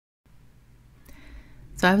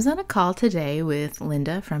So I was on a call today with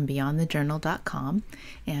Linda from beyondthejournal.com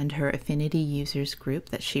and her Affinity users group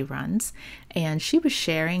that she runs, and she was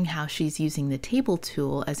sharing how she's using the table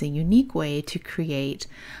tool as a unique way to create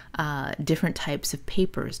different types of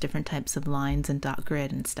papers, different types of lines and dot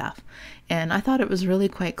grid and stuff. And I thought it was really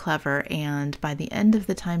quite clever, and by the end of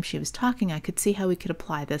the time she was talking, I could see how we could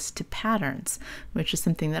apply this to patterns, which is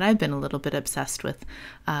something that I've been a little bit obsessed with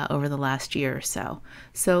over the last year or so.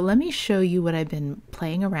 So let me show you what I've been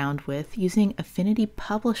playing around with using Affinity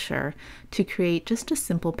Publisher to create just a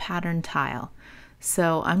simple pattern tile.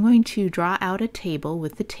 So I'm going to draw out a table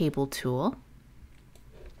with the table tool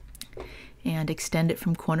and extend it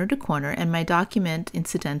from corner to corner, and my document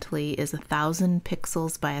incidentally is 1,000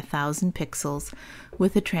 pixels by 1,000 pixels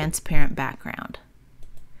with a transparent background.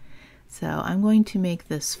 So I'm going to make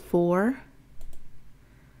this 4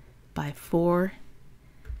 by 4,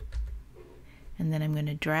 and then I'm going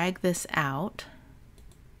to drag this out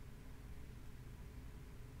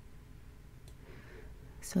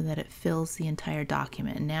so that it fills the entire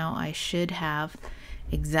document. And now I should have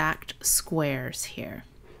exact squares here.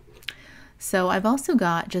 So I've also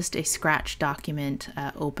got just a scratch document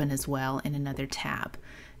open as well in another tab.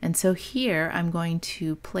 And so here I'm going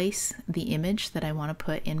to place the image that I want to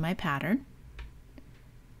put in my pattern.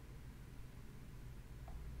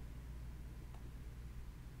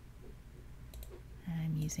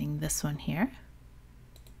 I'm using this one here.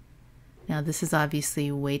 Now this is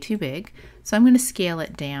obviously way too big, so I'm going to scale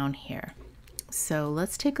it down here. So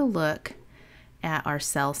let's take a look at our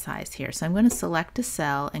cell size here. So I'm going to select a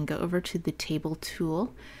cell and go over to the table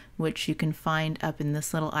tool, which you can find up in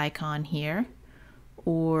this little icon here,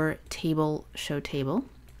 or table, show table.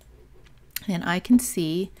 And I can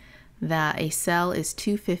see that a cell is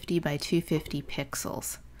 250 by 250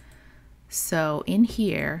 pixels. So in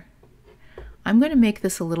here, I'm going to make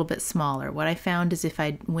this a little bit smaller. What I found is if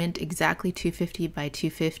I went exactly 250 by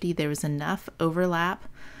 250, there was enough overlap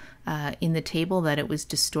in the table that it was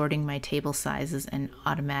distorting my table sizes and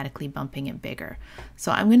automatically bumping it bigger.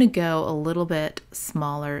 So I'm going to go a little bit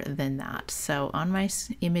smaller than that. So on my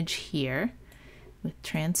image here with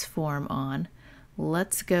transform on,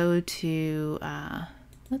 let's go to,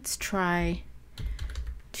 let's try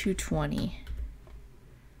 220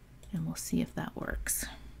 and we'll see if that works.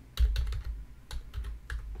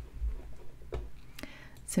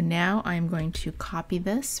 So now I'm going to copy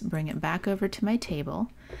this, bring it back over to my table.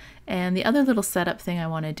 And the other little setup thing I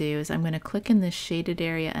want to do is I'm going to click in this shaded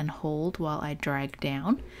area and hold while I drag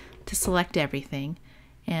down to select everything.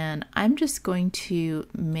 And I'm just going to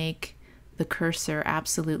make the cursor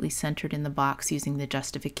absolutely centered in the box using the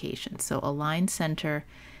justification. So align center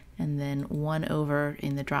and then one over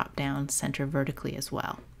in the drop down center vertically as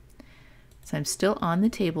well. So I'm still on the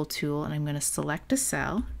table tool and I'm going to select a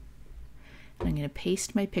cell. I'm going to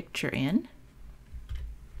paste my picture in,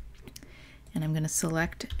 and I'm going to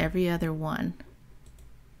select every other one.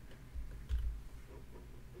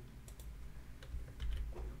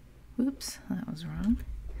 Oops, that was wrong.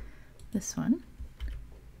 This one.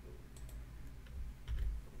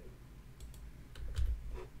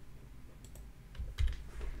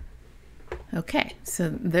 Okay, so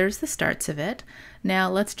there's the starts of it. Now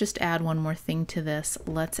let's just add one more thing to this.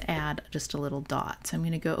 Let's add just a little dot. So I'm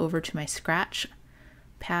going to go over to my scratch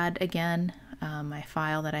pad again, my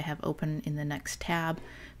file that I have open in the next tab,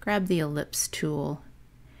 grab the ellipse tool,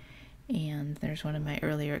 and there's one of my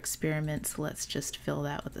earlier experiments. Let's just fill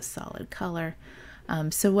that with a solid color.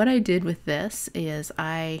 So what I did with this is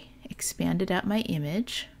I expanded out my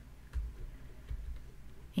image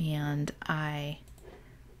and I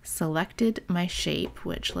selected my shape,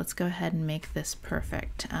 which let's go ahead and make this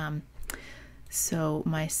perfect. So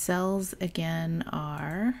my cells again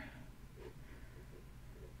are,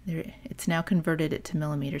 there, it's now converted it to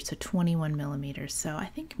millimeters, so 21 millimeters. So I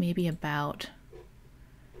think maybe about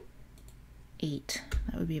 8.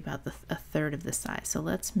 That would be about a third of the size. So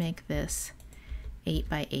let's make this 8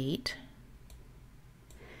 by 8.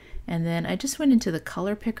 And then I just went into the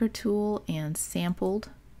color picker tool and sampled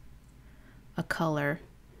a color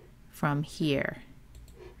from here.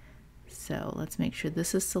 So let's make sure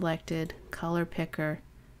this is selected, color picker,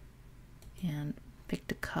 and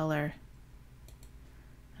picked a color.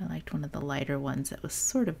 I liked one of the lighter ones that was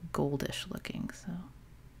sort of goldish looking, so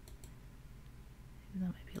that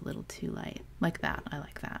might be a little too light. Like that, I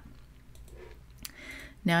like that.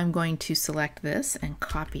 Now I'm going to select this and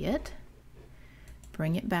copy it,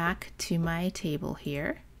 bring it back to my table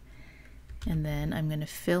here, and then I'm going to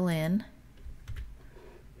fill in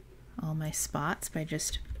all my spots by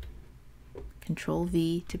just Control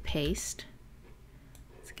V to paste.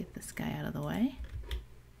 Let's get this guy out of the way.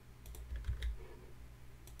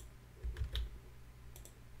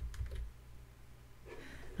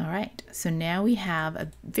 All right, so now we have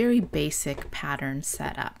a very basic pattern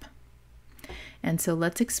set up. And so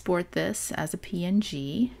let's export this as a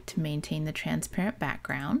PNG to maintain the transparent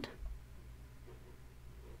background.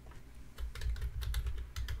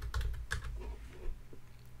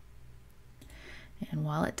 And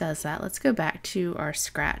while it does that, let's go back to our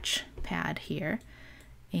scratch pad here.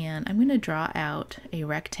 And I'm going to draw out a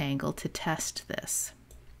rectangle to test this.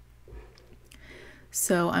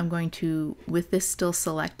 So I'm going to, with this still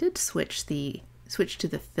selected, switch to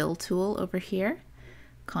the fill tool over here.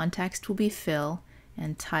 Context will be fill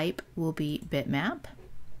and type will be bitmap.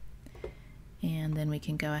 And then we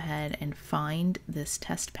can go ahead and find this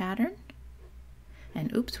test pattern.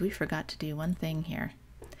 And oops, we forgot to do one thing here.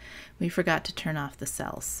 We forgot to turn off the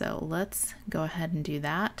cells. So let's go ahead and do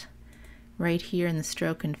that. Right here in the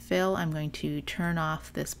stroke and fill, I'm going to turn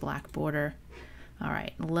off this black border. All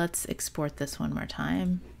right, let's export this one more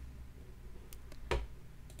time. I'll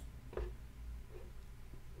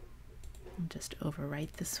just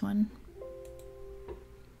overwrite this one.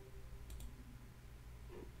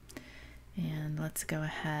 And let's go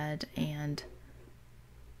ahead and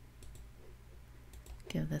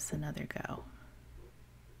give this another go.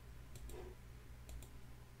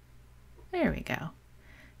 There we go.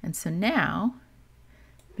 And so now,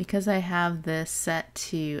 because I have this set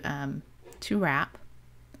to wrap,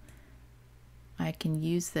 I can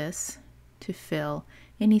use this to fill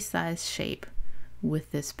any size shape with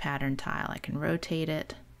this pattern tile. I can rotate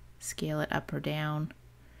it, scale it up or down.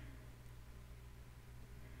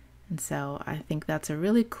 And so I think that's a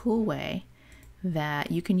really cool way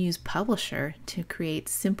that you can use Publisher to create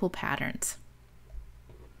simple patterns.